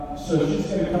So she's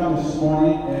going to come this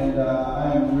morning, and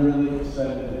I am really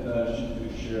excited that she's going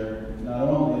to share not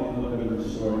only a little bit of her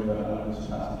story, but this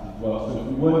passage as well. So if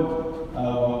you would,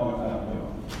 welcome Abigail.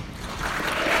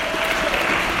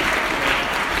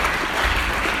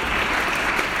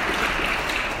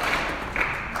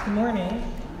 Good morning.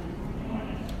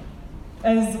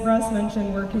 As Russ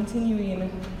mentioned, we're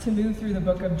continuing to move through the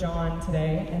book of John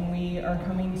today, and we are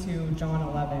coming to John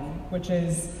 11, which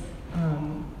is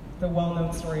the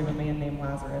well-known story of a man named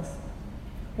Lazarus.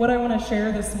 What I want to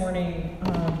share this morning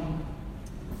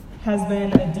has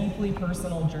been a deeply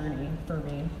personal journey for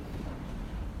me.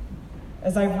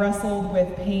 As I've wrestled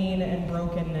with pain and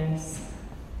brokenness,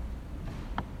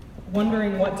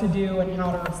 wondering what to do and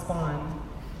how to respond,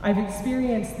 I've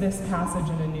experienced this passage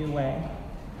in a new way.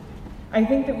 I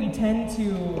think that we tend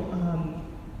to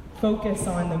focus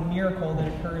on the miracle that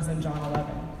occurs in John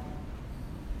 11,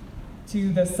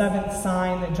 to the seventh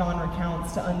sign that John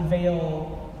recounts to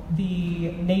unveil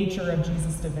the nature of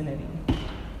Jesus' divinity.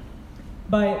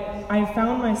 But I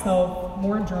found myself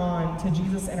more drawn to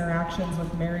Jesus' interactions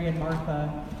with Mary and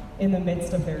Martha in the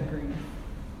midst of their grief.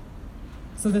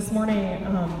 So this morning,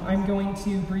 I'm going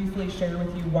to briefly share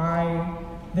with you why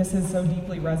this has so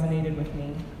deeply resonated with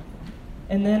me.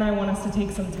 And then I want us to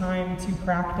take some time to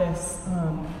practice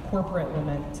corporate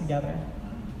lament together.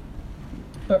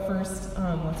 But first,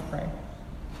 let's pray.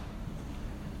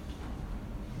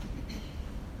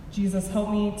 Jesus, help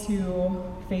me to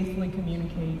faithfully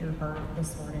communicate your heart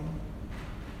this morning.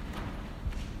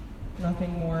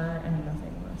 Nothing more and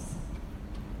nothing less.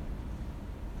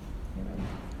 Amen.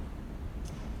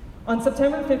 On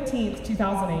September 15th,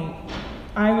 2008,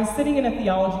 I was sitting in a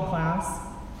theology class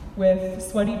with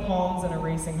sweaty palms and a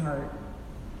racing heart.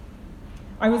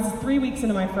 I was 3 weeks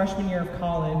into my freshman year of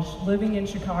college, living in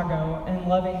Chicago and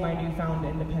loving my newfound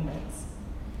independence.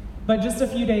 But just a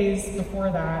few days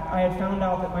before that, I had found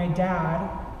out that my dad,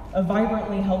 a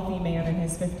vibrantly healthy man in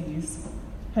his 50s,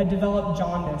 had developed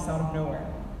jaundice out of nowhere.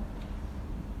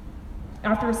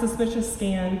 After a suspicious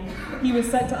scan, he was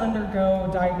set to undergo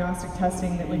diagnostic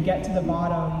testing that would get to the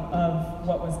bottom of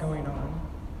what was going on.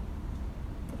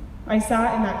 I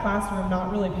sat in that classroom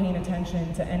not really paying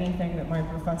attention to anything that my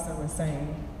professor was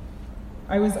saying.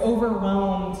 I was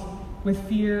overwhelmed with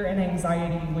fear and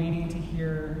anxiety waiting to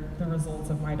hear the results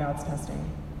of my dad's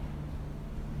testing.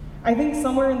 I think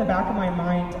somewhere in the back of my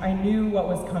mind, I knew what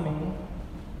was coming.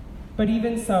 But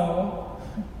even so,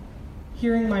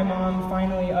 hearing my mom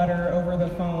finally utter over the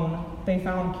phone, "They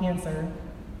found cancer,"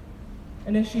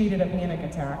 initiated a panic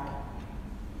attack.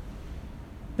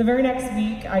 The very next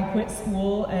week, I quit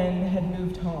school and had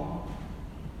moved home.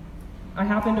 I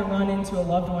happened to run into a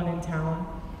loved one in town,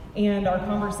 and our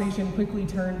conversation quickly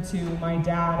turned to my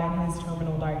dad and his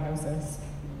terminal diagnosis.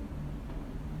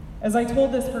 As I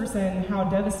told this person how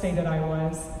devastated I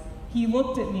was, he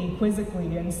looked at me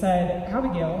quizzically and said,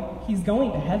 "Abigail, he's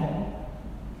going to heaven."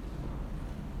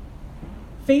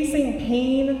 Facing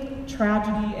pain,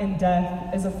 tragedy, and death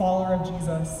as a follower of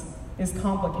Jesus is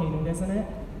complicated, isn't it?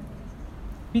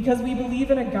 Because we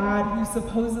believe in a God who's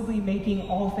supposedly making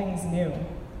all things new.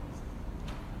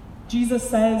 Jesus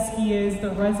says he is the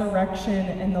resurrection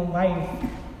and the life,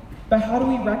 but how do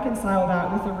we reconcile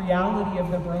that with the reality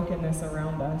of the brokenness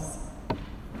around us?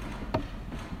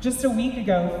 Just a week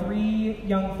ago, 3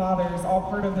 young fathers, all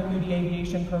part of the Moody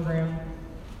Aviation program,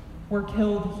 were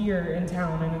killed here in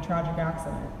town in a tragic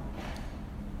accident.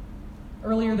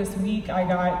 Earlier this week, I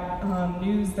got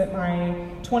news that my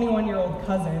 21-year-old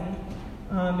cousin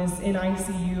is in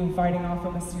ICU fighting off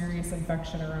a mysterious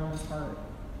infection around his heart.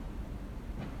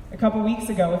 A couple weeks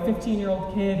ago, a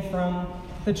 15-year-old kid from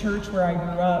the church where I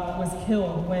grew up was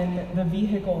killed when the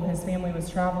vehicle his family was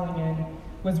traveling in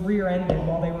was rear-ended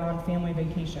while they were on family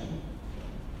vacation.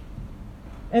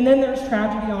 And then there's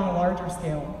tragedy on a larger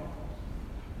scale.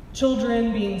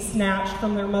 Children being snatched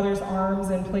from their mother's arms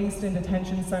and placed in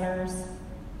detention centers.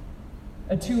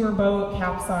 A tour boat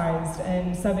capsized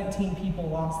and 17 people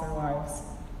lost their lives.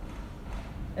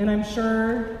 And I'm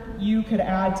sure you could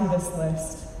add to this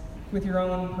list with your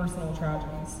own personal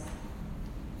tragedies.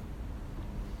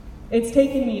 It's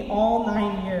taken me all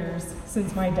 9 years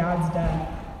since my dad's death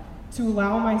to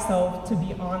allow myself to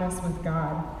be honest with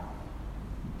God,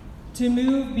 to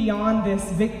move beyond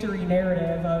this victory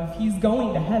narrative of he's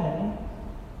going to heaven,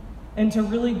 and to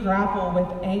really grapple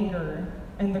with anger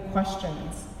and the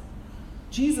questions.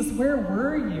 Jesus, where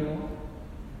were you?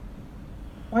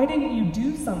 Why didn't you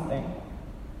do something?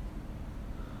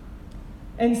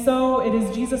 And so it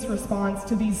is Jesus' response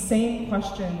to these same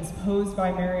questions posed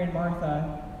by Mary and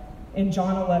Martha in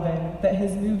John 11 that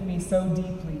has moved me so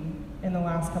deeply in the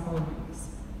last couple of weeks.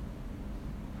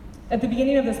 At the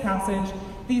beginning of this passage,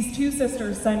 these two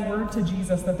sisters send word to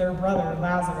Jesus that their brother,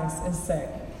 Lazarus, is sick.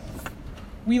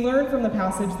 We learn from the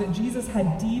passage that Jesus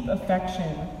had deep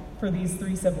affection for these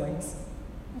three siblings.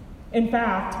 In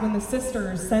fact, when the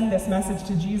sisters send this message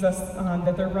to Jesus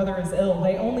that their brother is ill,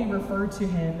 they only refer to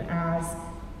him as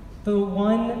the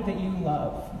one that you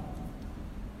love.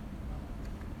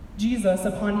 Jesus,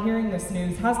 upon hearing this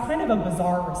news, has kind of a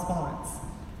bizarre response.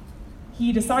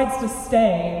 He decides to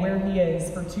stay where he is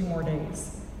for 2 more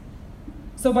days.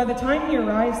 So by the time he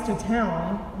arrives to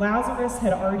town, Lazarus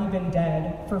had already been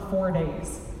dead for 4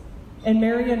 days, and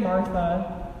Mary and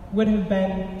Martha would have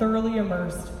been thoroughly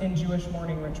immersed in Jewish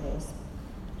mourning rituals.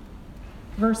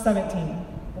 Verse 17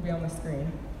 will be on the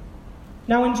screen.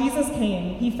 Now when Jesus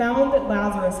came, he found that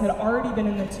Lazarus had already been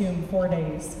in the tomb 4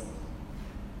 days.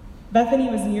 Bethany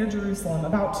was near Jerusalem,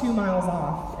 about 2 miles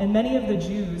off, and many of the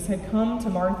Jews had come to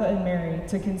Martha and Mary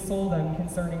to console them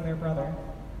concerning their brother.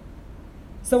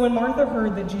 So when Martha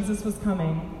heard that Jesus was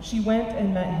coming, she went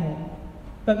and met him,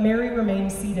 but Mary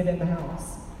remained seated in the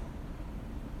house.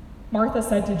 Martha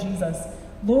said to Jesus,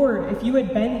 "Lord, if you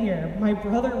had been here, my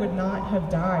brother would not have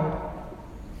died.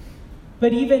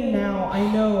 But even now I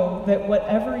know that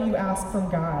whatever you ask from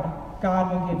God,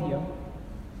 God will give you."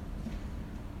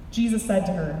 Jesus said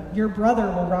to her, "Your brother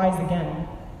will rise again."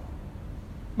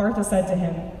 Martha said to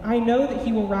him, "I know that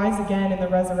he will rise again in the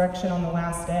resurrection on the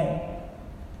last day."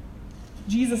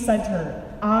 Jesus said to her,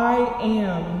 "I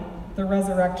am the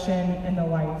resurrection and the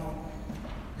life.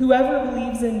 Whoever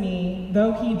believes in me,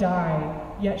 though he die,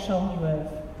 yet shall he live.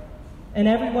 And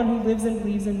everyone who lives and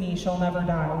believes in me shall never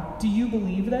die. Do you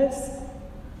believe this?"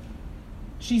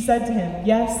 She said to him,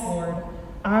 "Yes, Lord,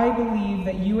 I believe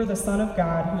that you are the Son of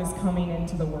God who is coming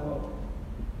into the world."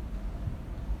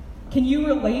 Can you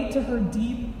relate to her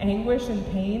deep anguish and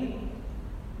pain?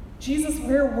 "Jesus,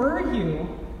 where were you?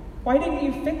 Why didn't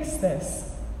you fix this?"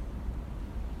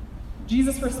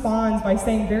 Jesus responds by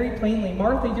saying very plainly,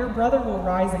 "Martha, your brother will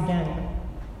rise again."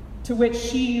 To which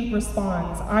she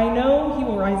responds, "I know he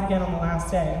will rise again on the last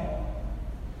day."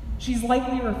 She's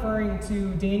likely referring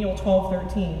to Daniel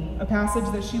 12:13, a passage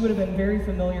that she would have been very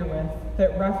familiar with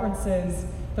that references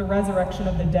the resurrection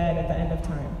of the dead at the end of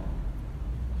time.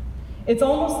 It's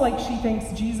almost like she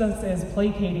thinks Jesus is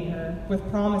placating her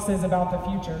with promises about the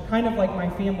future, kind of like my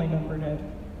family member did.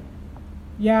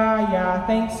 Yeah,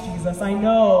 thanks, Jesus. I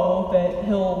know that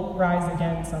he'll rise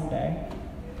again someday."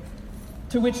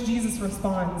 To which Jesus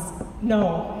responds,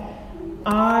 "No,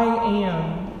 I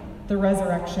am the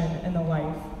resurrection and the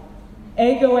life.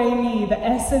 Ego eimi, the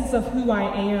essence of who I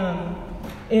am,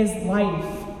 is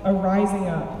life, a rising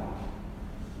up.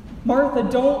 Martha,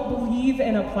 don't believe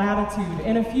in a platitude,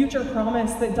 in a future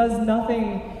promise that does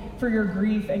nothing for your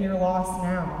grief and your loss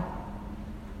now.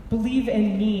 Believe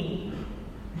in me.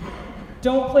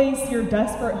 Don't place your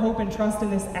desperate hope and trust in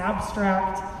this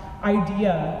abstract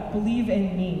idea. Believe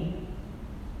in me."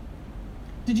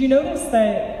 Did you notice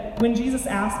that when Jesus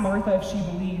asks Martha if she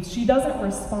believes, she doesn't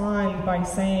respond by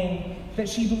saying that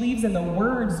she believes in the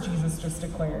words Jesus just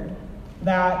declared,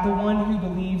 that the one who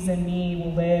believes in me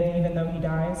will live even though he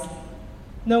dies?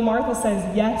 No, Martha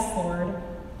says, "Yes, Lord,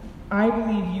 I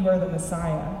believe you are the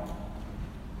Messiah.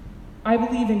 I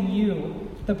believe in you,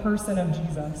 the person of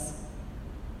Jesus."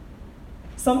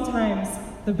 Sometimes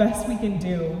the best we can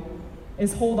do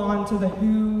is hold on to the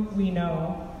who we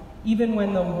know, even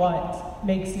when the what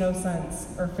makes no sense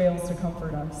or fails to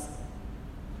comfort us.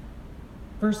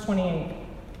 Verse 28.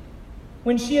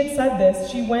 When she had said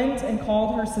this, she went and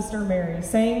called her sister Mary,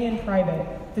 saying in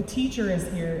private, "The teacher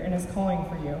is here and is calling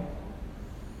for you."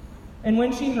 And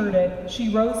when she heard it,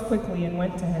 she rose quickly and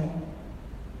went to him.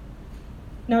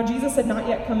 Now Jesus had not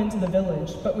yet come into the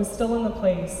village, but was still in the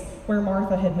place where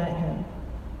Martha had met him.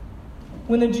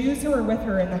 When the Jews who were with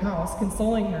her in the house,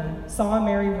 consoling her, saw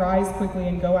Mary rise quickly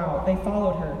and go out, they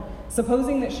followed her,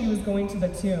 supposing that she was going to the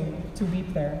tomb to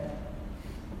weep there.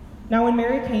 Now when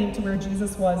Mary came to where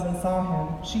Jesus was and saw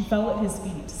him, she fell at his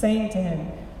feet, saying to him,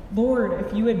 "Lord,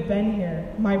 if you had been here,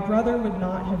 my brother would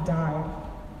not have died."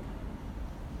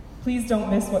 Please don't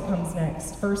miss what comes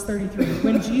next. Verse 33.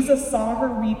 When Jesus saw her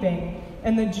weeping,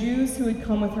 and the Jews who had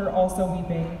come with her also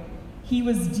weeping, he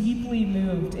was deeply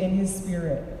moved in his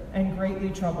spirit and greatly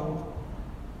troubled.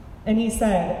 And he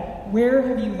said, "Where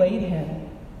have you laid him?"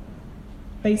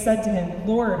 They said to him,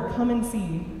 "Lord, come and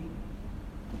see."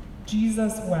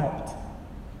 Jesus wept.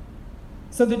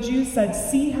 So the Jews said,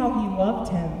 "See how he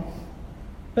loved him."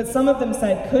 But some of them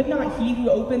said, "Could not he who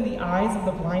opened the eyes of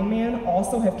the blind man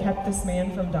also have kept this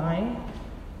man from dying?"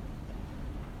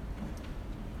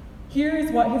 Here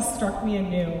is what has struck me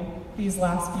anew these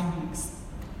last few weeks.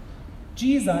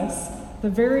 Jesus, the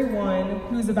very one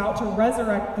who's about to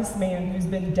resurrect this man who's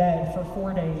been dead for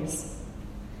 4 days.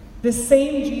 This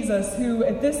same Jesus who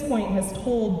at this point has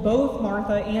told both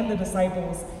Martha and the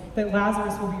disciples that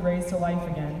Lazarus will be raised to life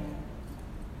again.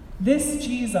 This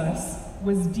Jesus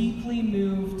was deeply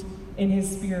moved in his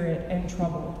spirit and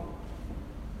troubled.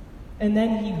 And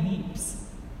then he weeps.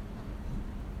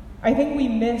 I think we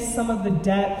miss some of the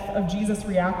depth of Jesus'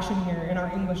 reaction here in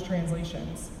our English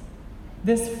translations.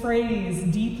 This phrase,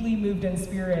 deeply moved in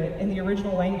spirit, in the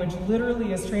original language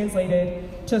literally is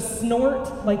translated to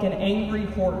snort like an angry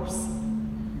horse,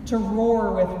 to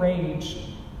roar with rage.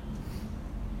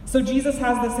 So Jesus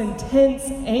has this intense,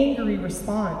 angry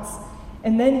response,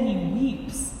 and then he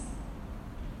weeps.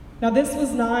 Now, this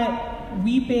was not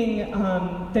weeping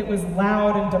that was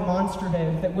loud and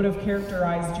demonstrative that would have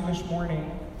characterized Jewish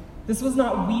mourning. This was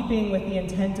not weeping with the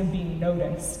intent of being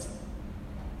noticed.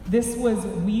 This was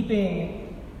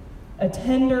weeping, a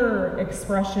tender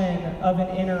expression of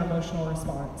an inner emotional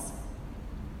response.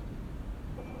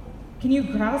 Can you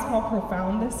grasp how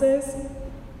profound this is?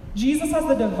 Jesus has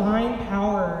the divine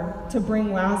power to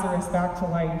bring Lazarus back to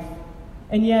life.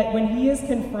 And yet, when he is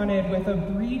confronted with a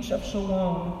breach of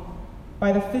shalom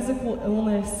by the physical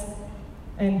illness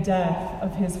and death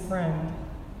of his friend,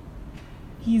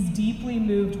 he's deeply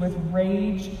moved with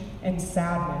rage and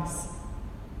sadness.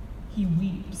 He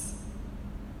weeps.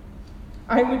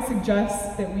 I would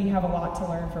suggest that we have a lot to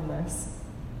learn from this.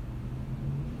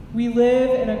 We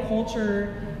live in a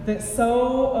culture that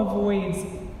so avoids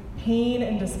pain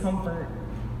and discomfort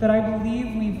that I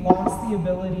believe we've lost the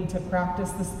ability to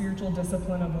practice the spiritual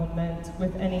discipline of lament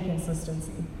with any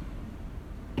consistency.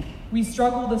 We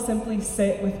struggle to simply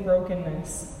sit with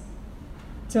brokenness,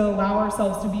 to allow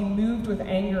ourselves to be moved with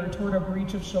anger toward a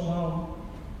breach of shalom,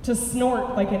 to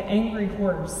snort like an angry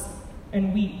horse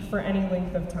and weep for any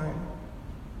length of time.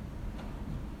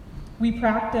 We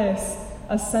practice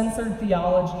a censored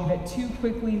theology that too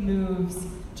quickly moves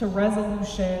to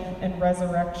resolution and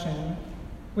resurrection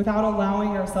without allowing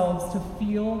ourselves to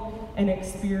feel and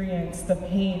experience the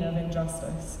pain of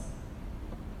injustice.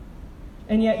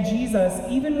 And yet Jesus,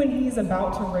 even when he's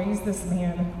about to raise this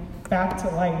man back to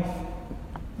life,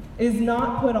 is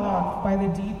not put off by the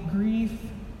deep grief,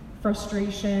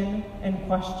 frustration, and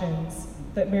questions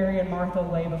that Mary and Martha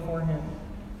lay before him.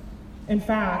 In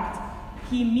fact,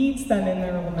 he meets them in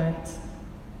their lament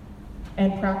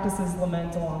and practices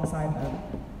lament alongside them.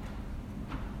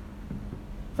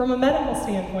 From a medical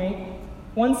standpoint,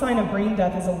 one sign of brain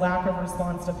death is a lack of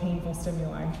response to painful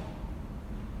stimuli.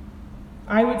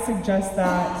 I would suggest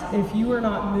that if you are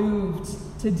not moved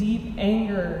to deep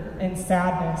anger and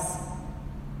sadness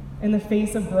in the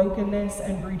face of brokenness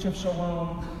and breach of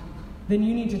shalom, then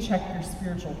you need to check your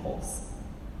spiritual pulse.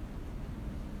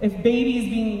 If babies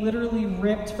being literally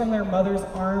ripped from their mother's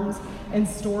arms and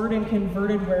stored in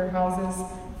converted warehouses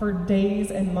for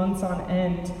days and months on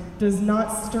end does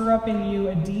not stir up in you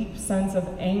a deep sense of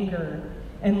anger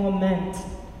and lament,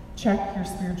 check your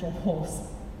spiritual pulse.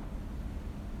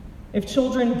 If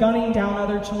children gunning down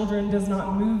other children does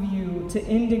not move you to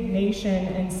indignation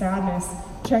and sadness,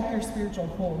 check your spiritual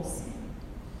pulse.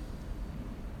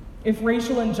 If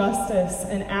racial injustice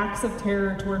and acts of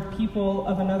terror toward people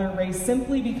of another race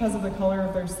simply because of the color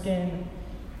of their skin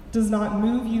does not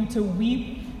move you to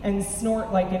weep and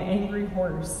snort like an angry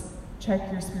horse,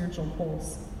 check your spiritual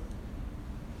pulse.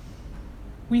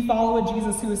 We follow a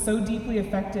Jesus who is so deeply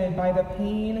affected by the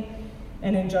pain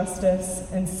and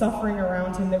injustice and suffering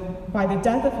around him that by the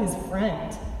death of his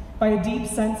friend, by a deep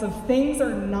sense of things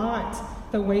are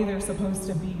not the way they're supposed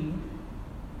to be,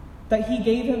 that he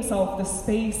gave himself the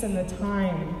space and the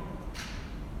time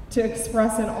to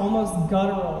express an almost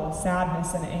guttural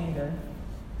sadness and anger.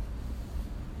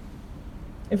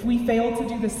 If we fail to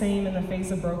do the same in the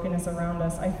face of brokenness around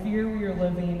us, I fear we are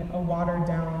living a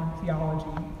watered-down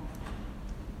theology.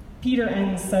 Peter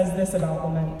Enns says this about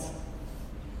lament.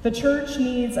 The church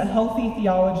needs a healthy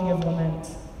theology of lament,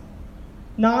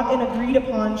 not an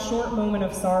agreed-upon short moment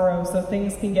of sorrow so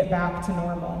things can get back to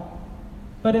normal,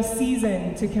 but a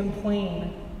season to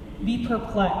complain, be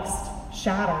perplexed,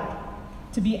 shattered,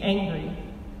 to be angry,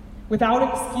 without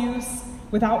excuse,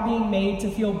 without being made to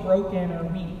feel broken or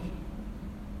weak,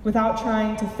 without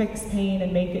trying to fix pain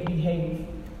and make it behave.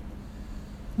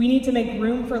 We need to make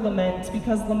room for lament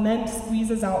because lament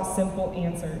squeezes out simple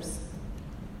answers.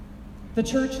 The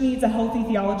church needs a healthy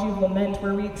theology of lament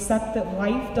where we accept that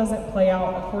life doesn't play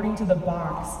out according to the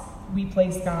box we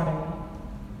place God in,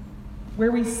 where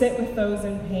we sit with those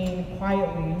in pain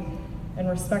quietly and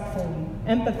respectfully,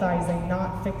 empathizing,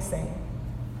 not fixing.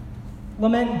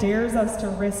 Lament dares us to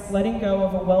risk letting go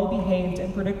of a well-behaved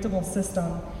and predictable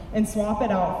system and swap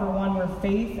it out for one where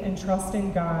faith and trust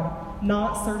in God,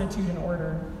 not certitude and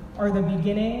order, are the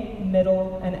beginning,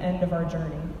 middle, and end of our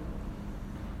journey.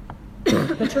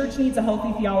 The church needs a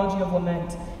healthy theology of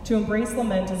lament, to embrace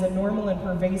lament as a normal and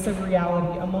pervasive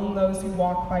reality among those who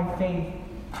walk by faith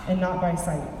and not by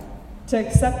sight. To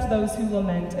accept those who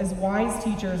lament as wise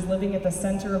teachers living at the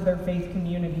center of their faith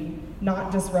community,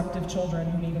 not disruptive children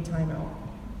who need a timeout.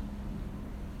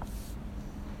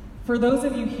 For those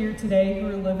of you here today who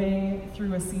are living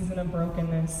through a season of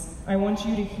brokenness, I want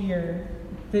you to hear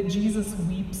that Jesus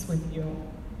weeps with you.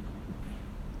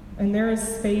 And there is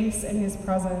space in his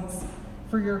presence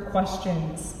for your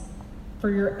questions, for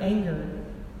your anger,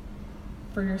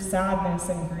 for your sadness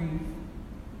and grief.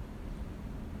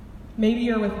 Maybe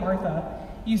you're with Martha.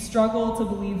 You struggle to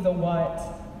believe the what,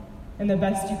 and the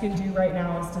best you can do right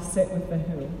now is to sit with the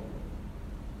who.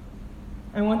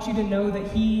 I want you to know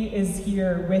that he is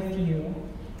here with you,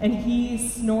 and he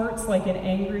snorts like an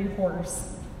angry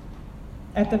horse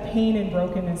at the pain and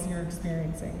brokenness you're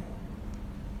experiencing.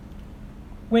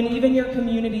 When even your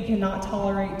community cannot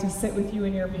tolerate to sit with you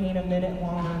in your pain a minute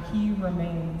longer, he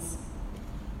remains.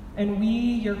 And we,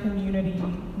 your community,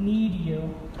 need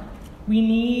you. We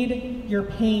need your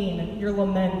pain, your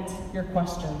lament, your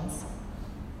questions.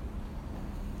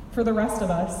 For the rest of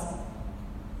us,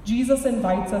 Jesus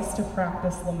invites us to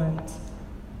practice lament.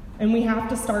 And we have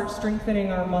to start strengthening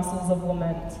our muscles of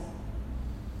lament.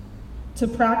 To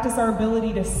practice our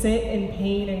ability to sit in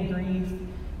pain and grief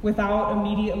without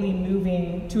immediately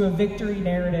moving to a victory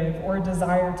narrative or a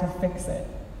desire to fix it.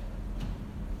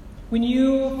 When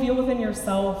you feel within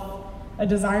yourself a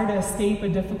desire to escape a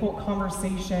difficult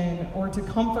conversation or to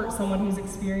comfort someone who's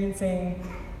experiencing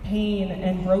pain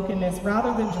and brokenness,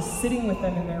 rather than just sitting with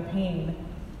them in their pain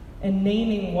and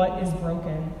naming what is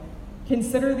broken,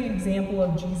 consider the example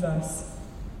of Jesus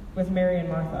with Mary and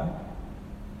Martha.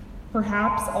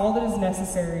 Perhaps all that is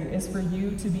necessary is for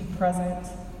you to be present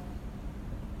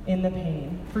in the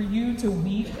pain, for you to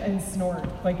weep and snort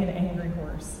like an angry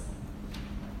horse.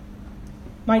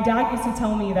 My dad used to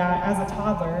tell me that as a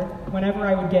toddler, whenever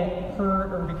I would get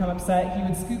hurt or become upset, he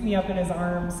would scoop me up in his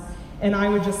arms and I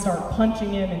would just start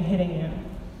punching him and hitting him.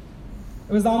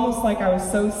 It was almost like I was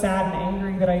so sad and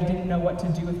angry that I didn't know what to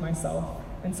do with myself.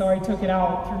 And so I took it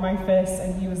out through my fists,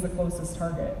 and he was the closest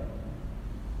target.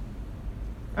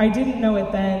 I didn't know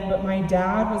it then, but my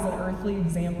dad was an earthly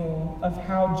example of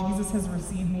how Jesus has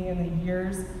received me in the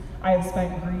years I have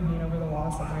spent grieving over the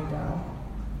loss of my dad.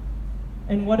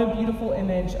 And what a beautiful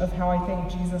image of how I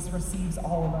think Jesus receives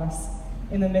all of us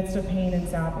in the midst of pain and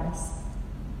sadness.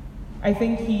 I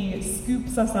think he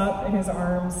scoops us up in his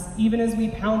arms, even as we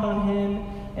pound on him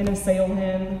and assail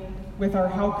him with our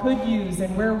how could yous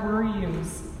and where were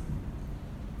yous.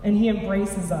 And he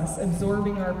embraces us,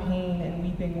 absorbing our pain and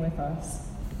weeping with us.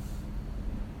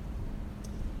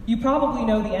 You probably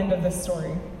know the end of this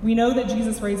story. We know that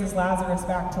Jesus raises Lazarus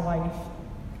back to life,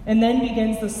 and then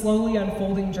begins the slowly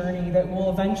unfolding journey that will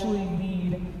eventually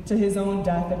lead to his own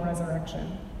death and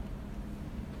resurrection.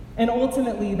 And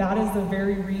ultimately, that is the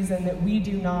very reason that we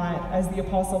do not, as the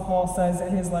Apostle Paul says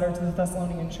in his letter to the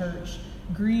Thessalonian church,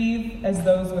 grieve as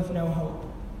those with no hope.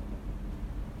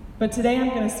 But today I'm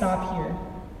going to stop here.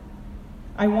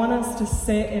 I want us to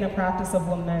sit in a practice of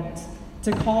lament,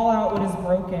 to call out what is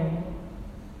broken,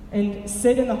 and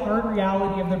sit in the hard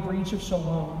reality of the breach of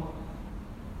shalom.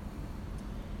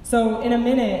 So in a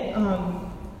minute,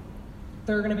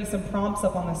 there are going to be some prompts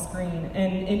up on the screen,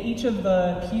 and in each of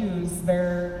the pews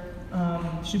there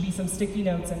should be some sticky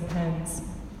notes and pens.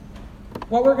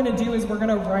 What we're going to do is we're going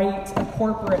to write a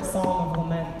corporate psalm of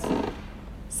lament.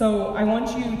 So I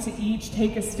want you to each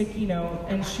take a sticky note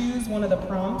and choose one of the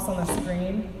prompts on the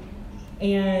screen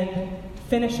and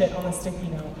finish it on the sticky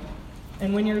note.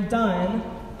 And when you're done,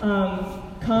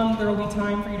 there will be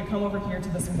time for you to come over here to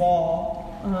this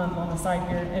wall on the side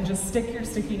here and just stick your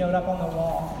sticky note up on the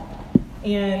wall.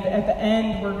 And at the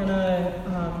end, we're going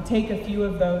to take a few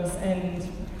of those and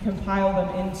compile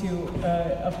them into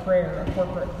a prayer, a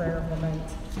corporate prayer of lament.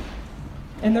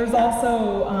 And there's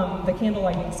also the candle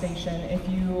lighting station if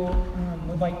you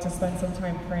would like to spend some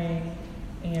time praying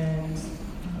and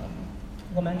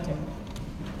lamenting.